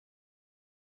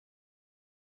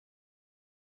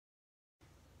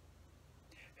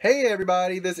Hey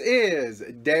everybody, this is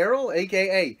Daryl,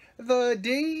 aka The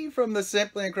D from the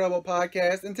Simply Incredible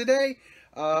podcast, and today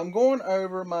I'm going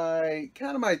over my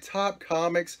top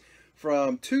comics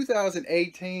from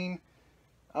 2018.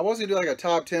 I was gonna do like a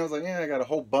top 10. I was like, yeah, I got a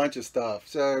whole bunch of stuff.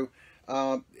 So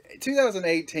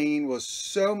 2018 was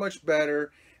so much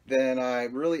better than I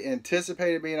really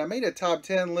anticipated being. I made a top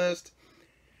 10 list.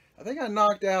 I think I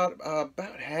knocked out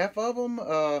about half of them.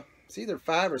 It's either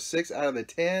 5 or 6 out of the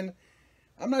 10.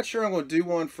 I'm not sure I'm going to do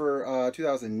one for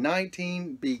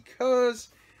 2019 because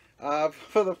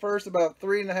for the first about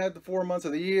 3.5 to 4 months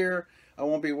of the year, I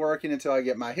won't be working until I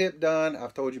get my hip done.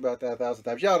 I've told you about that 1,000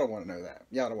 times. Y'all don't want to know that.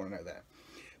 Y'all don't want to know that.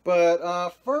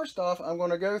 But first off, I'm going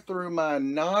to go through my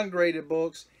non-graded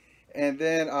books and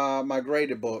then my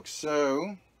graded books.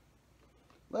 So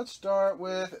let's start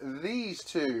with these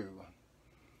two.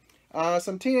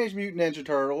 Some Teenage Mutant Ninja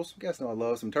Turtles. You guys know I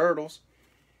love some turtles.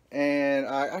 And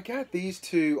I got these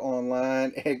two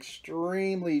online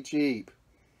extremely cheap.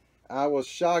 I was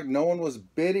shocked no one was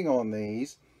bidding on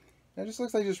these. It just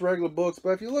looks like just regular books, but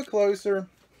if you look closer,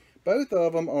 both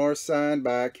of them are signed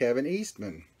by Kevin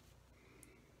Eastman.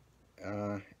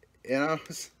 And and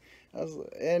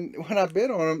when I bid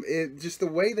on them, just the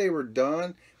way they were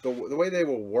done, the way they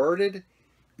were worded,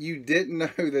 you didn't know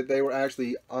that they were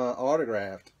actually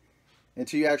autographed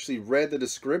until you actually read the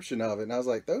description of it. And I was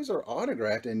like, those are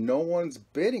autographed and no one's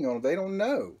bidding on them. They don't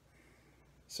know.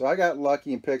 So I got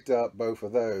lucky and picked up both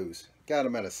of those. Got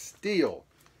them at a steal.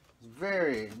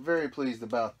 Very, very pleased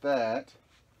about that.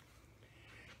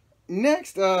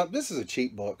 Next, this is a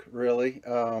cheap book, really.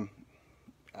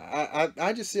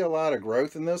 I just see a lot of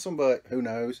growth in this one, but who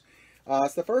knows.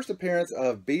 It's the first appearance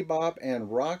of Bebop and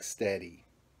Rocksteady.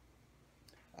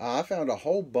 I found a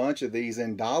whole bunch of these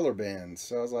in dollar bins.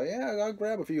 So I was like, yeah, I'll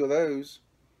grab a few of those.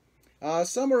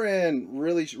 Some are in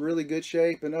really, really good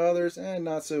shape and others,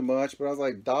 not so much. But I was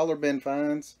like, dollar bin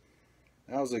finds.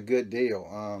 That was a good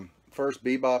deal. First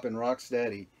Bebop and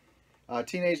Rocksteady.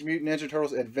 Teenage Mutant Ninja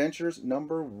Turtles Adventures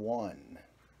 #1.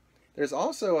 There's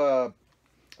also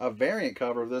a variant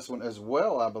cover of this one as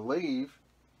well, I believe,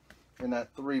 in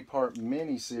that 3-part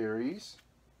mini-series.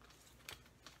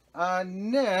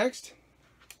 Next...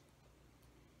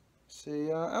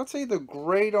 See, I'll say the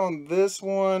grade on this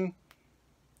one,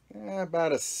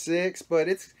 about a 6, but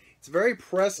it's very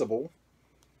pressable.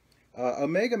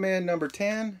 Omega Man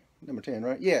 #10, number 10,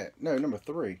 right? Yeah, no, number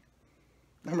 3.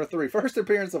 Number 3, first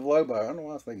appearance of Lobo. I don't know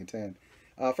why I was thinking 10.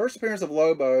 First appearance of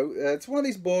Lobo. It's one of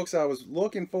these books I was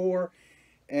looking for,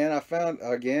 and I found,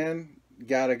 again,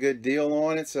 got a good deal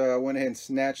on it, so I went ahead and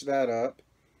snatched that up.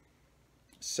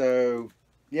 So,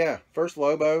 yeah, first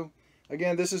Lobo.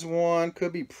 Again, this is one,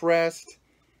 could be pressed,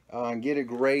 and get it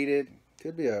graded.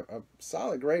 Could be a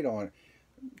solid grade on it.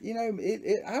 You know,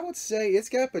 I would say it's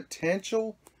got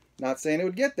potential. Not saying it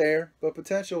would get there, but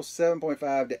potential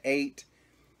 7.5 to 8.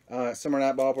 Somewhere in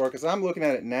that ballpark. Because I'm looking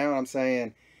at it now and I'm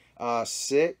saying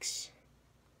 6.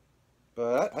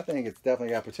 But I think it's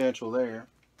definitely got potential there.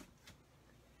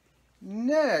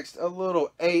 Next, a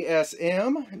little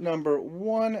ASM, number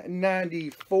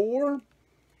 194.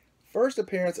 First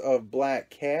appearance of Black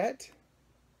Cat.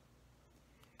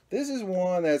 This is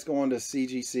one that's going to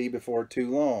CGC before too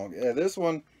long. This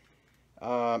one,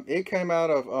 it came out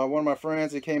of one of my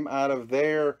friends. It came out of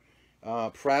their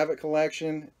private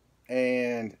collection,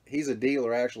 and he's a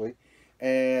dealer actually.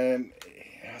 And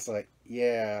I was like,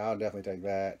 yeah, I'll definitely take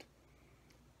that.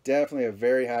 Definitely a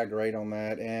very high grade on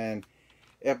that. And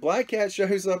if Black Cat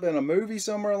shows up in a movie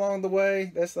somewhere along the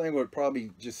way, this thing would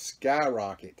probably just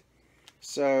skyrocket.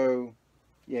 So,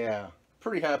 yeah,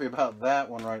 pretty happy about that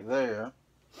one right there.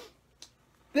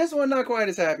 This one, not quite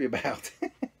as happy about.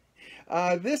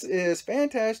 This is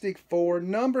Fantastic Four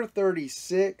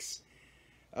 #36,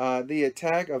 The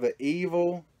Attack of the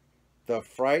Evil, the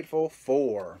Frightful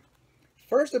Four.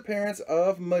 First appearance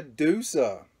of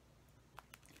Medusa.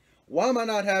 Why am I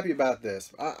not happy about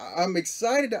this? I'm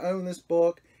excited to own this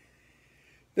book.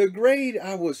 The grade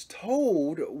I was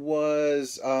told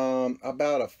was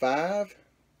about a 5.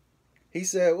 He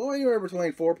said, well, anywhere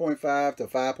between 4.5 to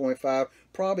 5.5,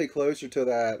 probably closer to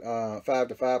that 5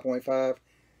 to 5.5.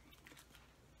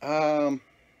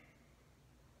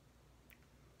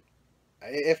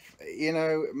 If, you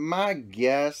know, my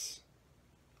guess,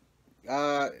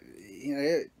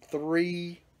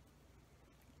 3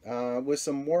 with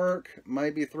some work,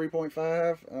 maybe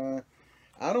 3.5.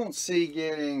 I don't see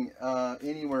getting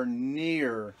anywhere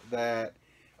near that,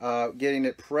 getting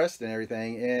it pressed and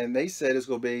everything. And they said it's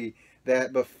going to be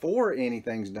that before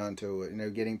anything's done to it, you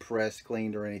know, getting pressed,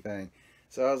 cleaned, or anything.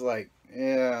 So I was like,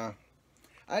 yeah.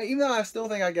 Even though I still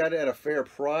think I got it at a fair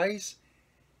price,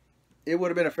 it would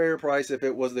have been a fair price if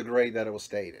it was the grade that it was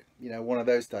stated. You know, one of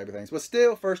those type of things. But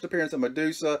still, first appearance of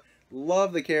Medusa.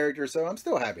 Love the character, so I'm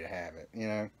still happy to have it, you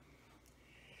know.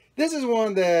 This is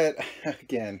one that,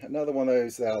 again, another one of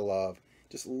those that I love.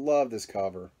 Just love this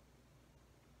cover.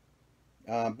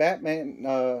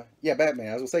 Batman, yeah, Batman.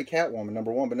 I was going to say Catwoman,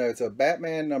 number 1, but no, it's a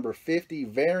Batman number 50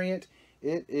 variant.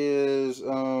 It is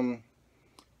from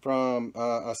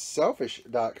a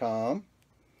selfish.com.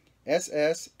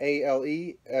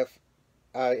 SSALEFISH,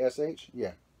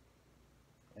 yeah.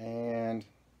 And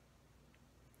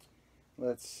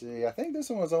let's see, I think this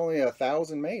one was only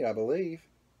 1,000 made, I believe.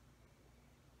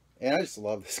 And I just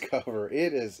love this cover.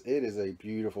 It is a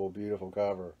beautiful, beautiful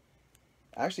cover.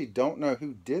 I actually don't know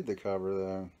who did the cover,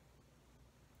 though.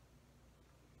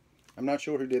 I'm not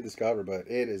sure who did this cover, but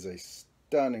it is a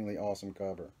stunningly awesome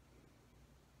cover.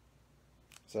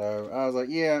 So I was like,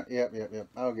 yeah, yep,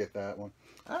 I'll get that one.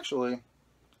 Actually,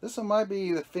 this one might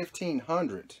be the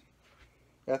 1500.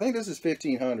 I think this is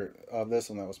 1500 of this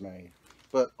one that was made.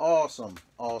 But awesome,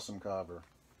 awesome cover.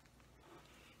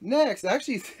 Next,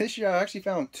 actually, this year I actually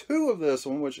found 2 of this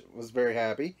one, which was very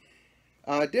happy.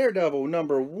 Daredevil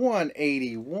number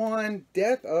 181,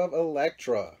 Death of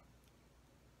Elektra.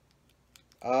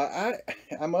 I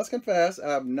must confess,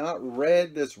 I have not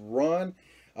read this run,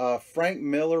 Frank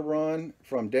Miller run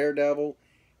from Daredevil,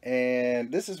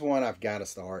 and this is one I've got to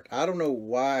start. I don't know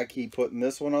why I keep putting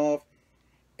this one off.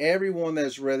 Everyone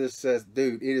that's read this says,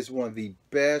 dude, it is one of the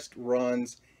best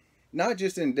runs, not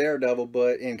just in Daredevil,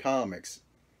 but in comics.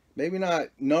 Maybe not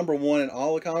number 1 in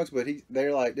all the comics, but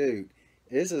they're like, dude,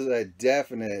 this is a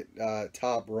definite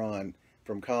top run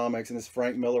from comics, and this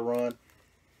Frank Miller run.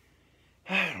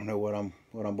 I don't know what I'm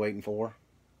waiting for,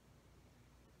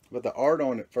 but the art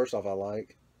on it, first off, I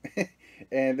like,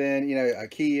 and then, you know, a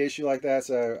key issue like that.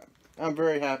 So I'm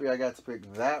very happy I got to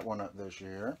pick that one up this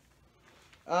year.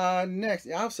 Next,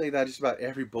 I'll say that just about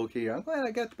every book here. I'm glad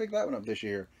I got to pick that one up this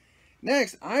year.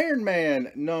 Next, Iron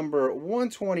Man number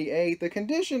 128. The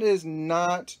condition is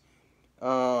not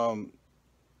a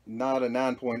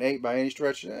 9.8 by any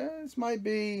stretch. This might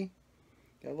be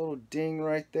got a little ding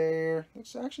right there.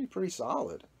 Looks actually pretty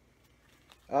solid.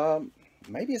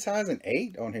 Maybe as high as an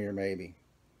 8 on here, maybe.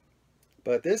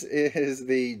 But this is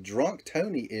the Drunk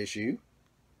Tony issue.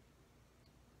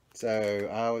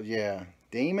 So, yeah,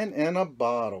 Demon in a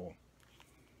Bottle.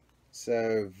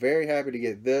 So, very happy to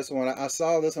get this one. I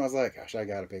saw this one, I was like, gosh, I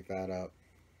got to pick that up.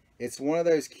 It's one of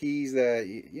those keys that,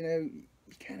 you know, you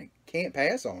kind of can't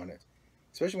pass on it.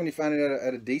 Especially when you find it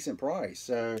at a decent price.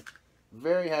 So,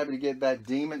 very happy to get that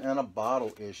Demon in a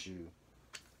Bottle issue.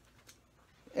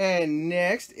 And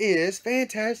next is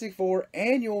Fantastic Four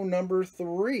Annual number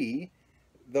 3,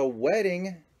 The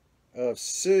Wedding of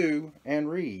Sue and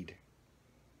Reed.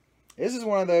 This is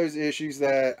one of those issues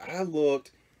that I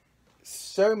looked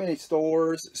so many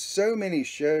stores, so many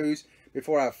shows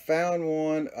before I found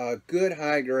one, a good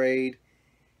high grade,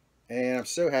 and I'm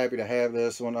so happy to have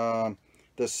this one.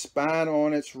 The spine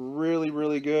on it's really,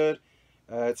 really good.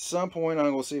 At some point,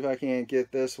 I'm going to see if I can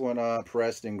get this one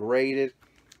pressed and graded.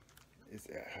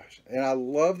 And I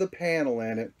love the panel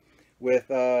in it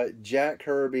with Jack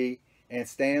Kirby and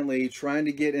Stan Lee trying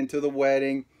to get into the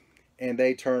wedding, and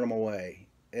they turn them away.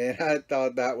 And I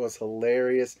thought that was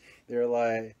hilarious. They're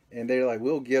like,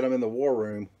 we'll get them in the war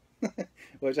room,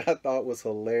 which I thought was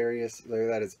hilarious. So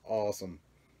that is awesome.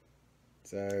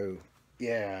 So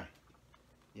yeah,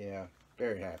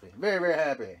 very happy, very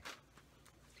happy.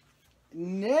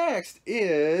 Next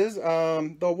is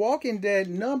The Walking Dead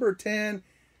number 10.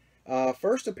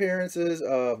 First appearances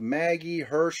of Maggie,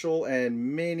 Herschel,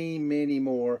 and many, many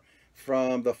more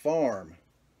from the farm.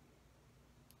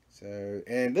 So,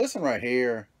 and this one right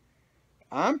here,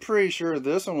 I'm pretty sure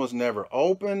this one was never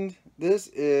opened. This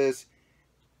is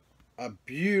a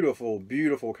beautiful,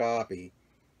 beautiful copy.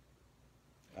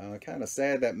 Kind of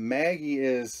sad that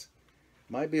Maggie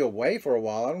might be away for a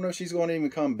while. I don't know if she's going to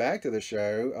even come back to the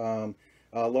show.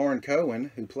 Lauren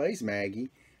Cohen, who plays Maggie,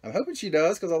 I'm hoping she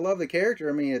does because I love the character.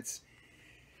 I mean,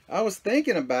 I was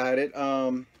thinking about it.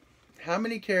 How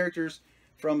many characters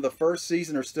from the first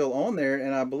season are still on there?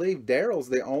 And I believe Daryl's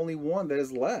the only one that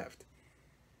is left.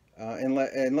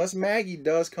 Unless Maggie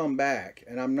does come back.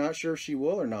 And I'm not sure if she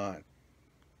will or not.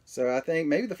 So I think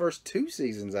maybe the first 2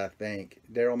 seasons, I think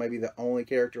Daryl may be the only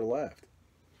character left.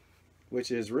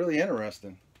 Which is really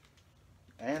interesting.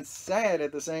 And sad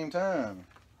at the same time.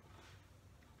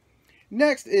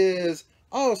 Next is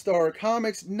All-Star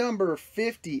Comics number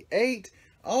 58,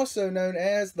 also known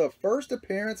as the first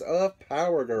appearance of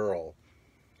Power Girl.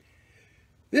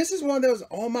 This is one that was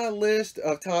on my list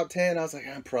of top 10. I was like,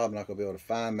 I'm probably not going to be able to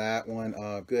find that one.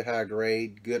 Good high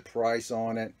grade, good price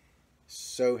on it.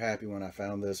 So happy when I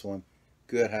found this one.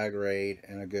 Good high grade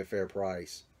and a good fair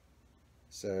price.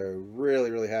 So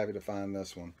really, really happy to find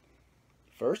this one.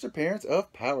 First appearance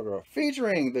of Power Girl,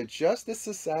 featuring the Justice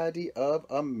Society of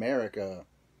America.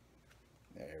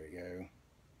 There we go.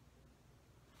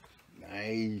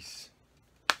 Nice.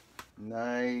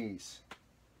 Nice.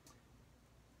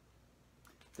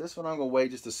 This one I'm going to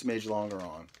wait just a smidge longer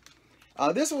on.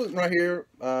 This one right here,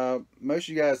 most of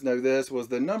you guys know this, was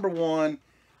the #1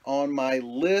 on my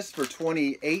list for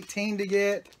 2018 to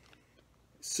get.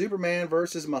 Superman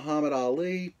versus Muhammad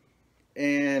Ali.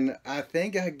 And I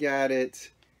think I got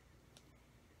it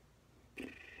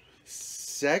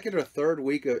second or third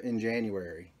week in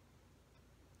January.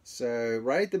 So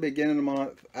right at the beginning of the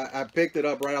month, I picked it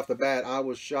up right off the bat. I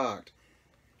was shocked.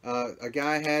 A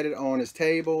guy had it on his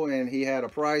table and he had a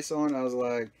price on it. I was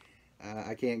like,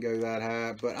 I can't go that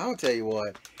high. But I'll tell you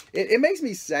what, it makes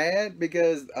me sad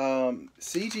because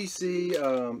CGC,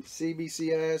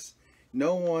 CBCS,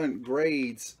 no one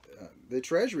grades the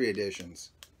Treasury editions.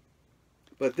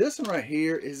 But this one right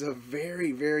here is a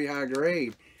very, very high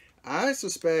grade. I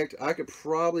suspect I could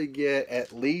probably get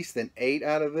at least an 8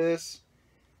 out of this.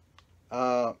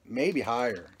 Maybe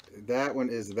higher. That one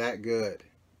is that good.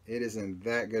 It is in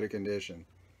that good a condition.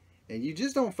 And you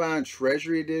just don't find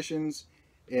Treasury editions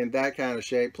in that kind of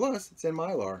shape. Plus, it's in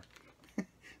Mylar.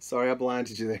 Sorry, I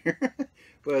blinded you there.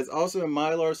 But it's also in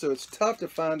Mylar, so it's tough to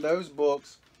find those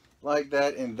books like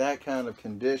that in that kind of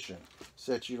condition.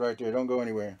 Set you right there. Don't go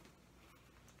anywhere.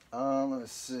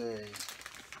 Let's see.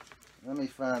 Let me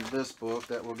find this book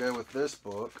that will go with this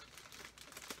book.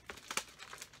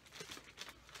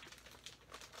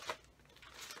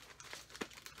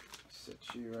 Set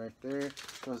you right there.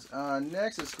 Because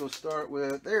next it's going to start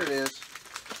with, there it is.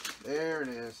 There it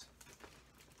is.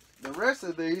 The rest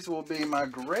of these will be my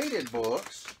graded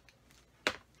books.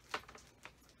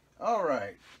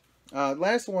 Alright.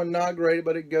 Last one not graded,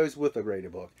 but it goes with a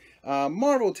graded book.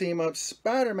 Marvel Team Up,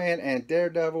 Spider-Man and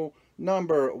Daredevil,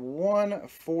 number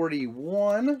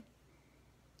 141.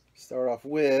 Start off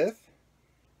with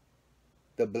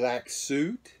the black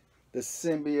suit, the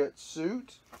symbiote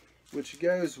suit, which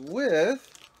goes with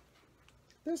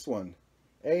this one,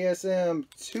 ASM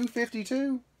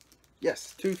 252.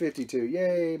 Yes, 252.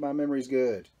 Yay, my memory's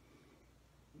good.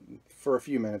 For a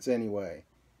few minutes anyway.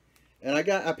 And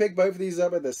I picked both of these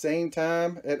up at the same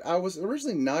time. And I was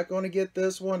originally not going to get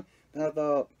this one. And I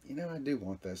thought, you know, I do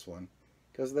want this one.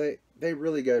 Because they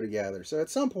really go together. So at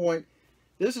some point,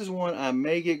 this is one I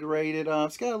may get graded.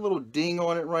 It's got a little ding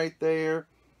on it right there.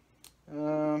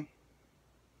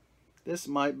 This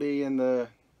might be in the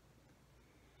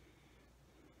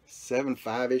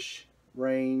 7.5-ish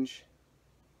range.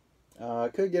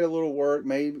 Could get a little work.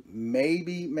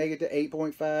 Maybe make it to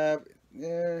 8.5.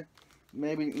 Yeah.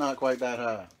 Maybe not quite that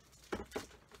high.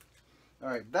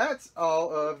 Alright, that's all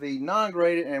of the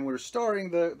non-graded, and we're starting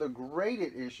the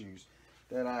graded issues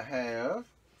that I have.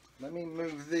 Let me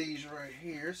move these right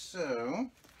here so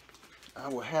I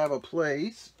will have a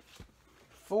place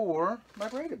for my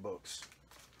graded books.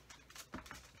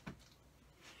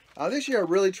 This year I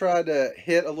really tried to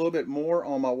hit a little bit more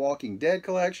on my Walking Dead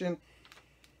collection,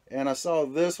 and I saw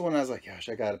this one and I was like, gosh,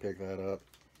 I gotta pick that up.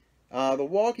 The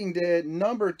Walking Dead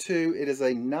 #2, it is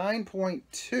a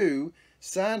 9.2,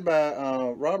 signed by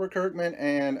Robert Kirkman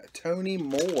and Tony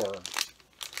Moore.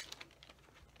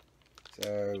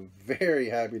 So, very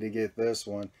happy to get this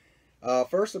one.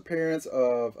 First appearance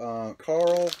of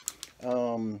Carl,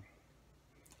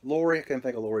 Lori, I can't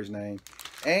think of Lori's name,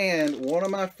 and one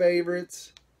of my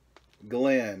favorites,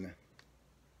 Glenn.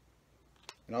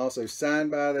 And also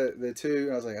signed by the two,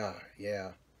 and I was like, oh,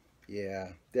 yeah. Yeah,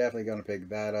 definitely going to pick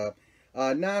that up.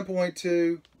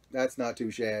 9.2, that's not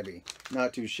too shabby.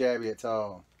 Not too shabby at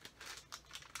all.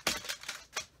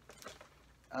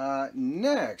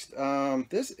 Next,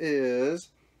 this is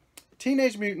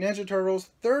Teenage Mutant Ninja Turtles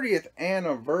 30th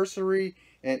anniversary,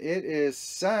 and it is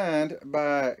signed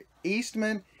by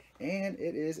Eastman, and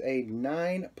it is a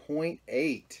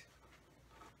 9.8.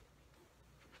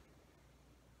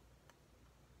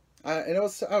 And I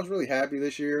was really happy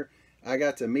this year. I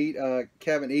got to meet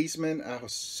Kevin Eastman. I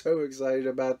was so excited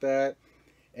about that.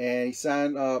 And he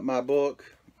signed my book.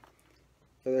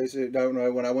 For those who don't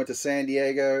know, when I went to San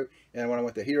Diego and when I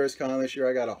went to Heroes Con this year,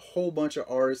 I got a whole bunch of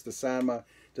artists to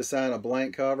sign a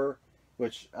blank cover,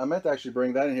 which I meant to actually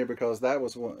bring that in here because that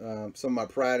was some of my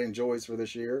pride and joys for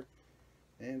this year.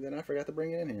 And then I forgot to bring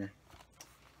it in here.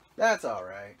 That's all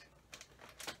right.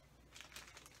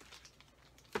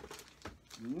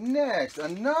 Next,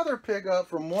 another pickup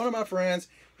from one of my friends.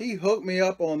 He hooked me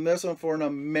up on this one for an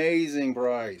amazing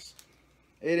price.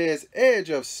 It is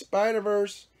Edge of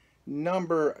Spider-Verse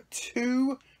number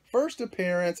 2. First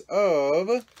appearance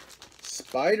of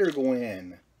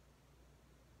Spider-Gwen.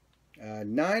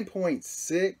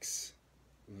 9.6.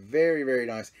 Very, very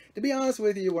nice. To be honest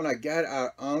with you, when I got it, I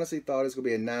honestly thought it was going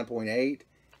to be a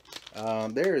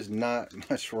 9.8. There is not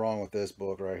much wrong with this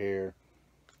book right here.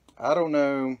 I don't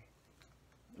know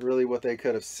really what they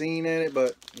could have seen in it,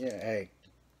 but yeah, hey,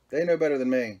 they know better than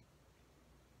me.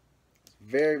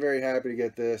 Very, very happy to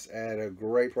get this at a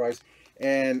great price.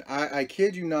 And I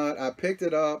kid you not, I picked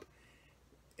it up,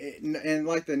 and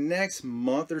like the next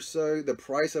month or so, the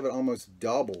price of it almost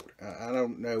doubled. I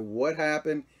don't know what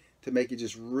happened to make it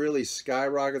just really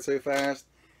skyrocket so fast.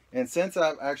 And since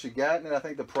I've actually gotten it, I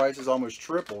think the price has almost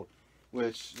tripled,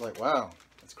 which, like, wow,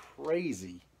 that's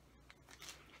crazy.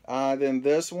 Then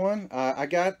this one, I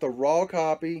got the raw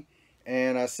copy,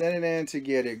 and I sent it in to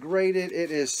get it graded.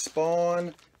 It is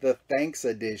Spawn, the Thanks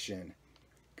Edition.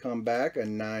 Come back a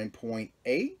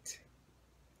 9.8.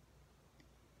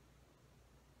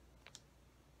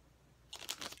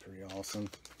 That's pretty awesome.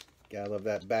 Gotta love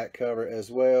that back cover as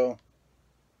well.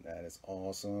 That is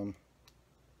awesome.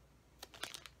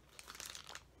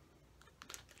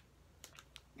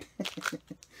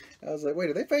 I was like,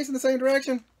 wait, are they facing the same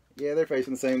direction? Yeah, they're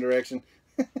facing the same direction.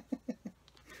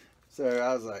 So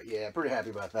I was like, yeah, pretty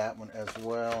happy about that one as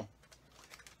well.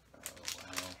 Oh,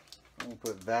 wow. I'm going to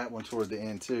put that one toward the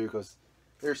end too, because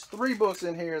there's 3 books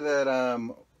in here that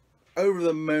I'm over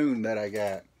the moon that I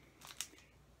got.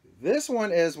 This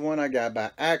one is one I got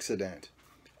by accident.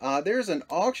 There's an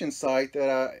auction site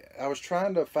that I was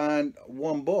trying to find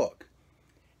one book,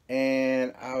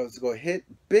 and I was going to hit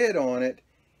bid on it,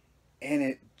 and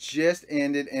it just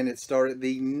ended, and it started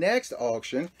the next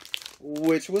auction,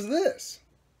 which was this.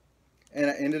 And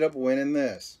I ended up winning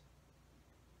this,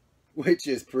 which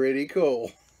is pretty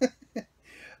cool.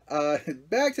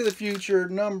 Back to the Future,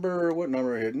 what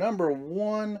number here? Number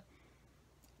 1.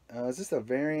 Is this a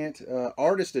variant?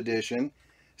 Artist Edition.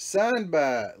 Signed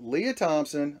by Leah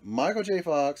Thompson, Michael J.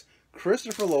 Fox,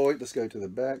 Christopher Lloyd. Let's go to the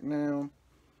back now.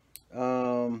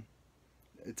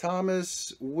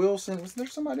 Thomas Wilson. Was there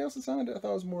somebody else that signed it? I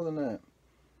thought it was more than that.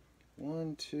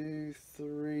 1, 2,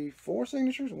 3, 4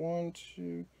 signatures. 1,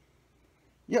 2.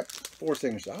 Yep, 4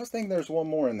 signatures. I was thinking there's one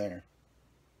more in there.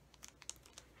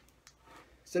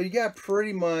 So you got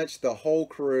pretty much the whole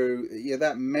crew. Yeah,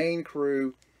 that main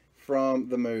crew from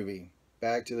the movie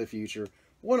Back to the Future.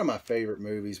 One of my favorite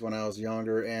movies when I was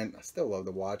younger, and I still love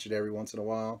to watch it every once in a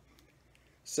while.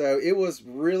 So it was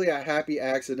really a happy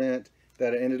accident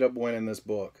that I ended up winning this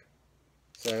book.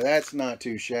 So that's not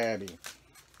too shabby.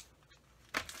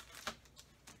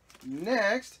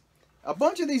 Next, a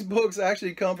bunch of these books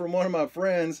actually come from one of my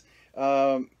friends,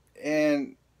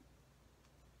 and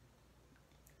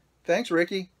thanks,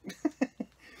 Ricky.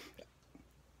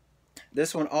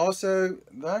 This one also,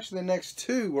 actually the next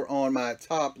 2 were on my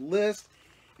top list.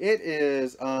 It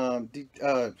is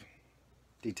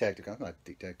Detective Comics, not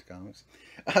Detective Comics.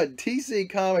 DC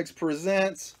Comics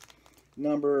presents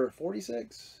number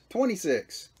 26.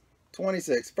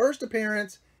 First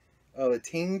appearance of the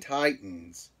Teen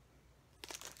Titans.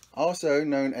 Also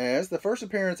known as the first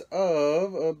appearance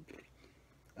of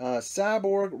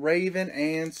Cyborg, Raven,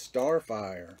 and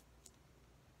Starfire.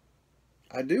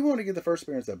 I do want to get the first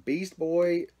appearance of Beast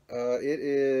Boy. It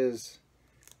is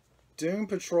Doom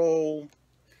Patrol,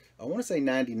 I want to say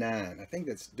 99. I think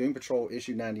that's Doom Patrol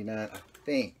issue 99. I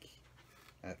think.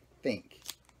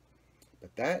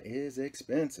 But that is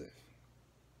expensive.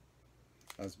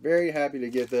 I was very happy to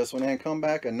get this one and come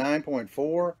back a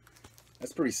 9.4.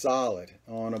 That's pretty solid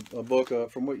on a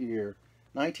book from what year?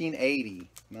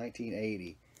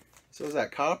 1980. So is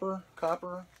that copper? I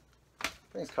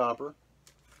think it's copper.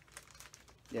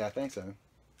 Yeah, I think so.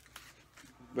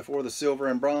 Before the silver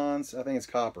and bronze, I think it's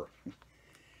copper.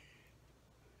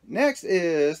 Next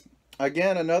is,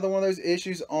 again, another one of those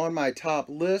issues on my top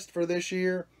list for this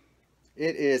year.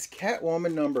 It is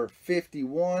Catwoman number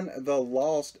 51, the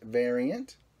Lost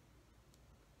variant.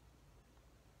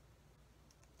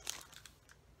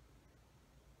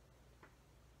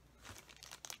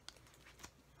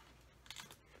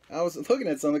 I was looking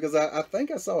at something because I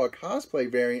think I saw a cosplay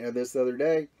variant of this the other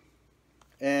day.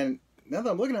 And now that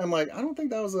I'm looking at it, I'm like, I don't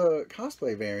think that was a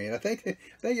cosplay variant. I think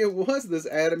it was this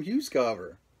Adam Hughes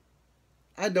cover.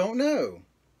 I don't know.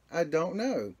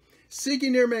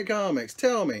 Seeking Near Mint Comics,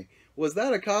 tell me, was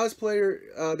that a cosplayer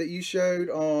that you showed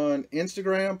on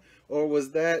Instagram, or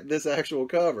was that this actual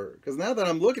cover? Because now that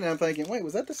I'm looking at it, I'm thinking, wait,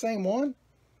 was that the same one?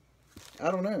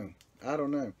 I don't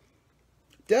know.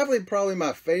 Definitely probably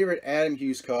my favorite Adam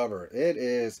Hughes cover. It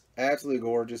is absolutely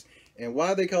gorgeous. And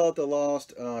why they call it the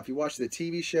Lost, if you watch the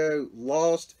TV show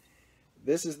Lost,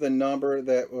 This is the number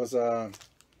that was,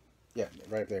 yeah,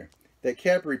 right there, that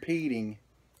kept repeating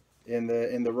in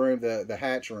the room, the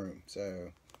hatch room.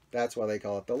 So that's why they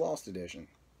call it the Lost Edition.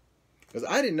 Because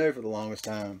I didn't know for the longest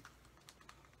time.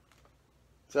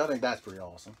 So I think that's pretty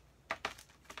awesome.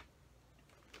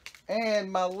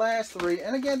 And my last three,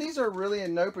 and again, these are really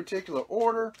in no particular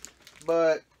order,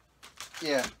 but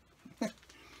yeah.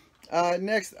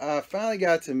 Next, I finally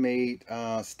got to meet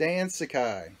Stan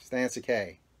Sakai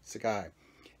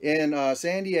in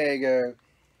San Diego.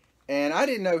 And I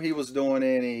didn't know he was doing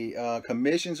any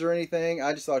commissions or anything.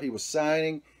 I just thought he was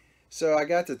signing. So I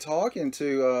got to talking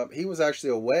to, he was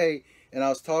actually away, and I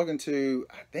was talking to,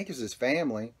 I think it was his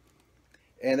family.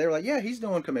 And they were like, yeah, he's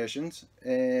doing commissions.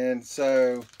 And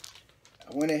so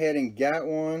I went ahead and got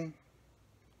one.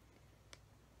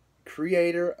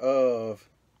 Creator of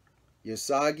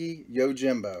Usagi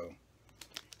Yojimbo.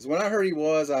 Because when I heard he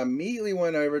was, I immediately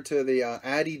went over to the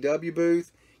IDW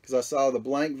booth because I saw the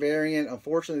blank variant.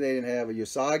 Unfortunately, they didn't have a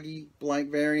Usagi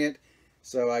blank variant.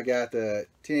 So I got the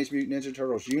Teenage Mutant Ninja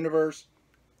Turtles Universe.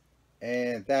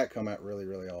 And that come out really,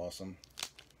 really awesome.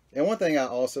 And one thing I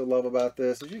also love about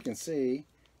this, as you can see,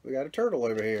 we got a turtle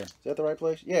over here. Is that the right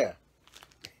place? Yeah.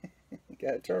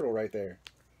 Got a turtle right there.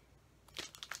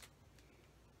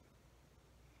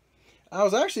 I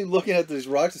was actually looking at these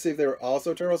rocks to see if they were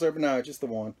also turtles there, but no, just the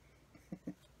one.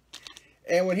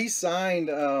 And when he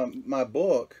signed my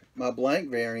book, my blank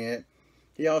variant,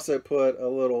 he also put a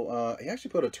little, he actually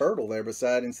put a turtle there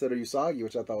beside instead of Usagi,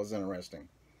 which I thought was interesting.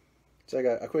 So I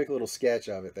got a quick little sketch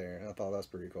of it there. I thought that was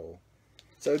pretty cool.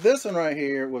 So this one right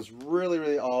here was really,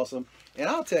 really awesome. And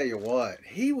I'll tell you what,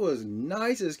 he was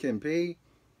nice as can be.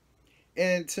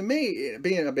 And to me,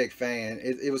 being a big fan,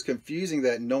 it was confusing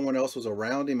that no one else was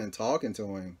around him and talking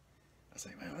to him. I was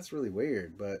like, man, that's really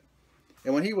weird. But,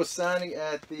 and when he was signing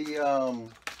at the,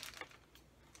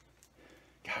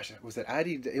 gosh, was it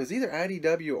it was either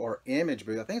IDW or Image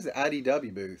booth. I think it's the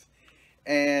IDW booth.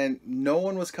 And no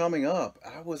one was coming up.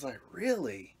 I was like,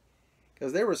 really?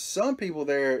 Because there were some people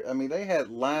there, I mean, they had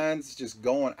lines just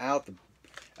going out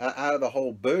of the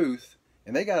whole booth.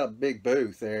 And they got a big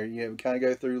booth there. You know, kind of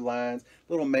go through lines,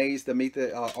 little maze to meet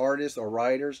the artists or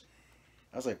writers.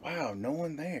 I was like, wow, no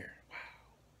one there. Wow.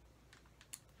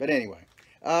 But anyway,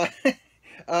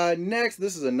 next,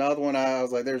 this is another one. I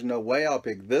was like, there's no way I'll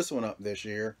pick this one up this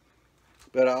year.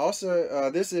 But I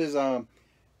also, this is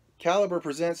Caliber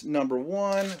Presents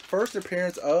 #1, first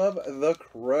appearance of The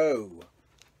Crow.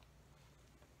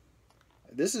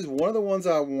 This is one of the ones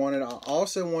I wanted. I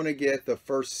also want to get the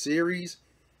first series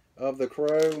of The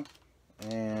Crow,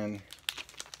 and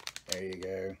there you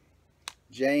go.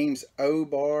 James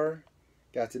O'Barr,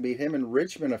 got to meet him in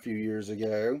Richmond a few years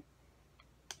ago.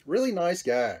 Really nice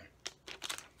guy.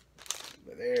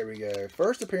 But there we go.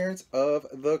 First appearance of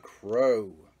The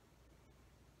Crow.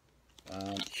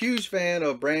 Huge fan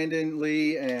of Brandon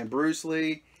Lee and Bruce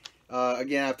Lee.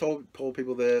 Again, I've told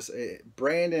people this.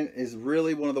 Brandon is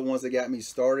really one of the ones that got me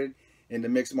started into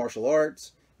mixed martial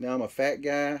arts. Now I'm a fat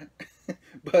guy.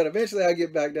 But eventually I'll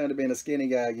get back down to being a skinny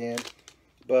guy again.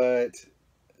 But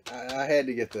I had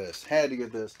to get this.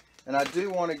 And I do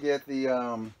want to get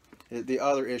the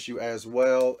other issue as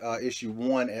well. Issue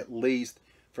 1 at least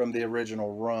from the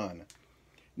original run.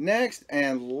 Next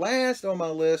and last on my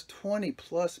list, 20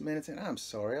 plus minutes. And I'm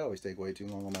sorry, I always take way too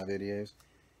long on my videos.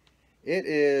 It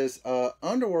is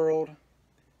Underworld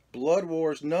Blood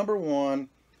Wars #1.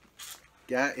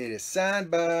 It is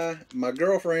signed by my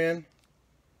girlfriend.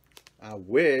 I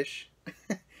wish.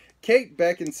 Kate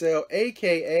Beckinsale,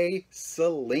 a.k.a.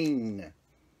 Celine.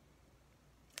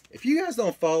 If you guys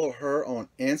don't follow her on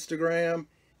Instagram,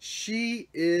 she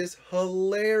is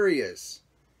hilarious.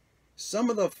 Some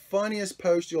of the funniest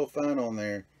posts you'll find on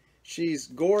there. She's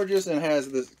gorgeous and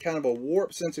has this kind of a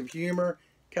warped sense of humor,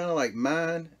 kind of like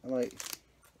mine. Like,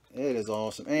 it is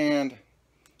awesome. And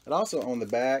it also on the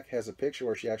back has a picture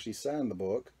where she actually signed the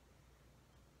book.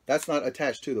 That's not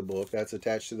attached to the book. That's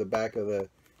attached to the back of the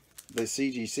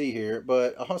CGC here.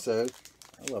 But also,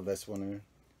 I love this one.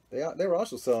 They were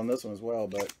also selling this one as well,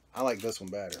 but I like this one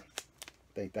better.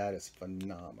 I think that is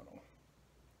phenomenal.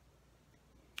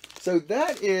 So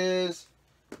that is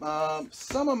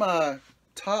some of my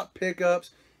top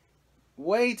pickups.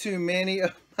 Way too many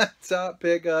of my top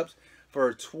pickups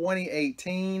for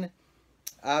 2018.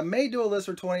 I may do a list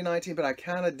for 2019, but I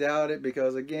kind of doubt it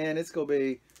because, again, it's going to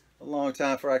be a long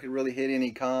time before I could really hit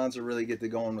any cons or really get to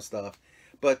going with stuff.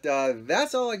 But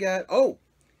that's all I got. Oh,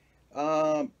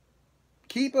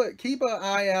 keep an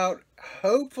eye out.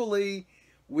 Hopefully,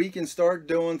 we can start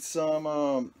doing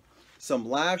some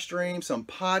live streams, some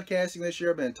podcasting this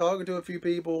year. I've been talking to a few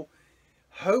people.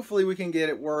 Hopefully we can get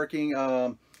it working.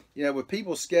 You know, with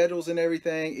people's schedules and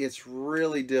everything, it's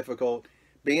really difficult.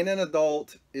 Being an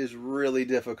adult is really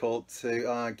difficult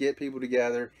to get people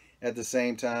together at the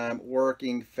same time.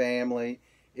 Working, family,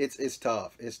 it's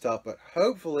tough. It's tough, but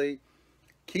hopefully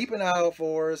keep an eye out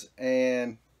for us,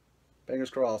 and fingers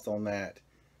crossed on that.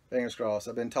 Fingers crossed.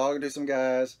 I've been talking to some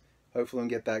guys. Hopefully we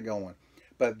can get that going.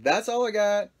 But that's all I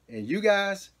got, and you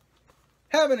guys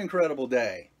have an incredible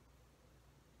day.